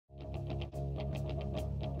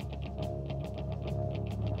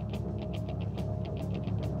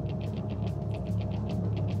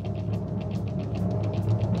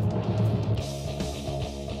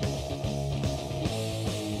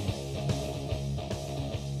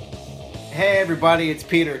Hey everybody, it's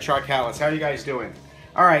Peter Charcalis. How are you guys doing?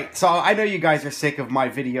 Alright, so I know you guys are sick of my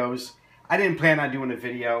videos. I didn't plan on doing a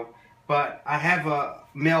video, but I have a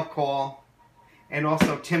mail call, and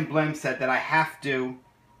also Tim Blem said that I have to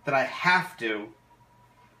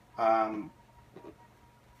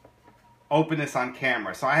open this on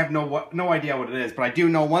camera. So I have no idea what it is, but I do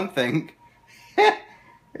know one thing.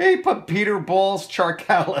 He put Peter Balls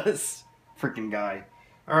Charcalis. Freaking guy.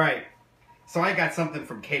 Alright. So I got something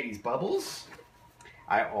from Katie's Bubbles.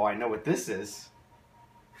 I know what this is.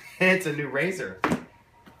 It's a new razor.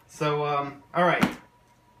 So, alright.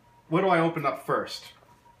 What do I open up first?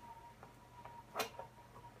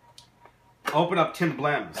 Open up Tim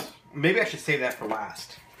Blem's. Maybe I should save that for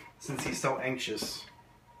last, since he's so anxious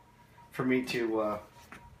for me to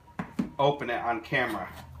open it on camera.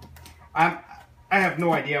 I have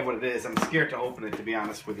no idea what it is. I'm scared to open it, to be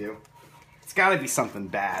honest with you. It's got to be something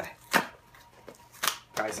bad.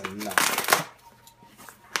 Guys are nuts.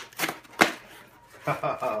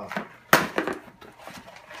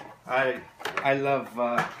 I love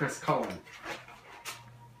Chris Cullen.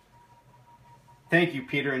 Thank you,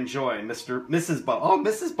 Peter. Enjoy, Mrs. Bubbles. Oh,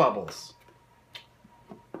 Mrs. Bubbles.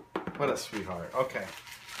 What a sweetheart. Okay.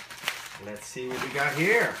 Let's see what we got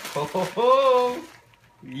here. Ho, ho, ho.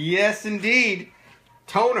 Yes, indeed.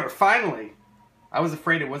 Toner, finally. I was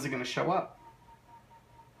afraid it wasn't going to show up.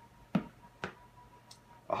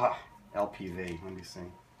 Ah, LPV. Let me see.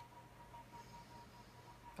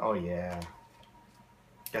 Oh, yeah.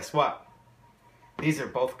 Guess what? These are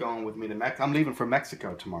both going with me to Mexico. I'm leaving for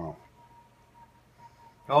Mexico tomorrow.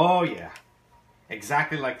 Oh, yeah.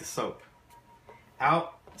 Exactly like the soap.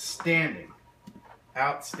 Outstanding.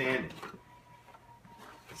 Outstanding.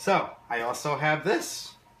 So, I also have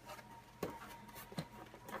this.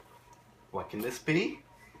 What can this be?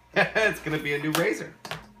 It's going to be a new razor.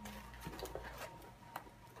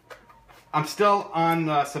 I'm still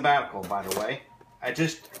on sabbatical, by the way.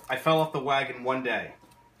 I fell off the wagon one day.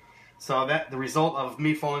 So the result of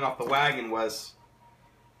me falling off the wagon was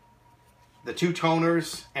the 2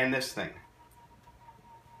 toners and this thing.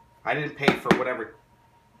 I didn't pay for whatever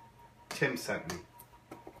Tim sent me.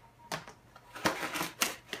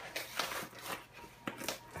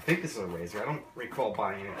 I think this is a razor. I don't recall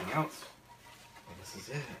buying anything else. Well, this is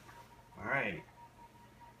it. Alright.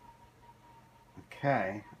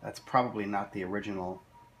 Okay, that's probably not the original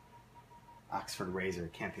Oxford razor.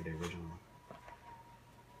 It can't be the original.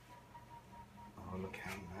 Oh, look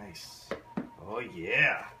how nice. Oh,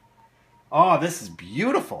 yeah. Oh, this is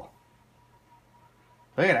beautiful.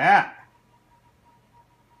 Look at that.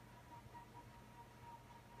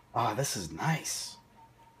 Oh, this is nice.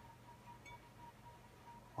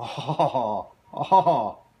 Oh,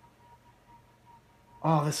 oh.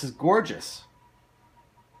 Oh, this is gorgeous.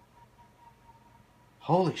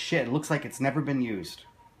 Holy shit, it looks like it's never been used.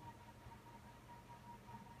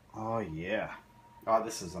 Oh, yeah. Oh,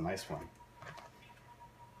 this is a nice one.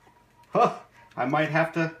 Huh, I might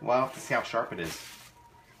have to, well, I'll have to see how sharp it is.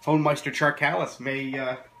 Homemeister Charcalis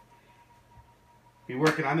may be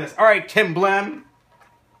working on this. All right, Tim Blem.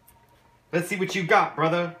 Let's see what you got,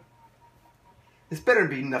 brother. This better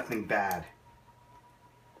be nothing bad.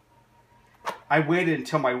 I waited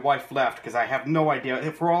until my wife left because I have no idea.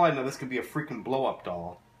 For all I know, this could be a freaking blow-up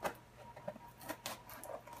doll.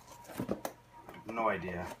 No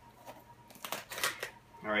idea.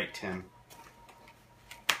 All right, Tim.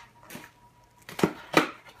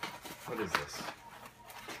 What is this?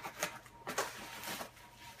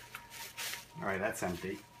 All right, that's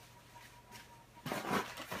empty.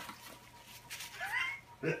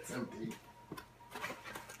 That's empty.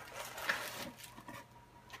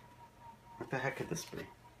 What the heck could this be?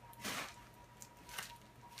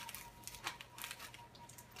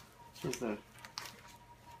 Where's the...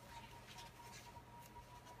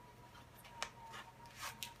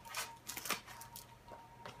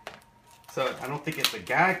 So, I don't think it's a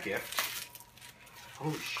gag gift.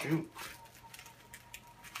 Oh, shoot.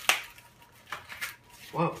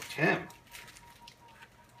 Whoa, Tim.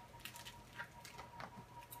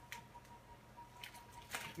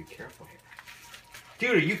 Be careful here.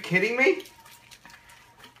 Dude, are you kidding me?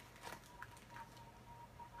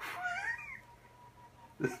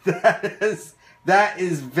 That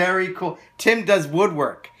is very cool. Tim does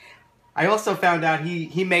woodwork. I also found out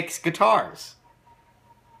he makes guitars.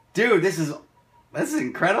 Dude, this is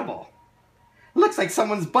incredible. It looks like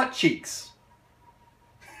someone's butt cheeks.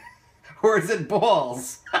 Or is it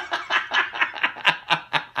balls?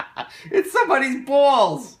 It's somebody's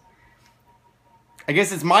balls. I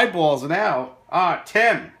guess it's my balls now. Ah,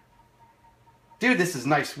 Tim. Dude, this is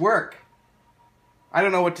nice work. I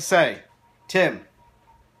don't know what to say. Tim,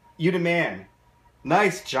 You the man.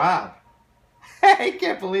 Nice job. I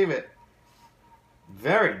can't believe it.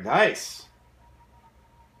 Very nice.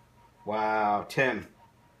 Wow, Tim.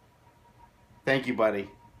 Thank you,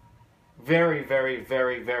 buddy. Very, very,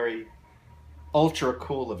 very, very ultra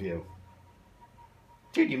cool of you.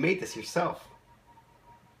 Dude, you made this yourself.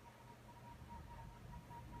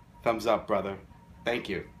 Thumbs up, brother. Thank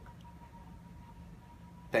you.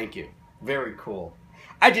 Thank you. Very cool.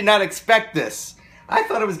 I did not expect this. I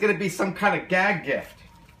thought it was going to be some kind of gag gift.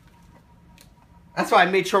 That's why I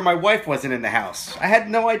made sure my wife wasn't in the house. I had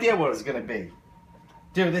no idea what it was going to be.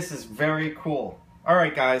 Dude, this is very cool. All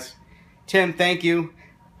right, guys. Tim, thank you.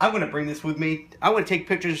 I'm going to bring this with me. I want to take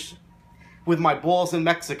pictures with my balls in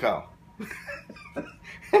Mexico.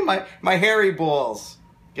 my hairy balls.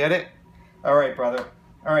 Get it? All right, brother.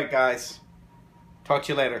 All right, guys. Talk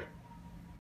to you later.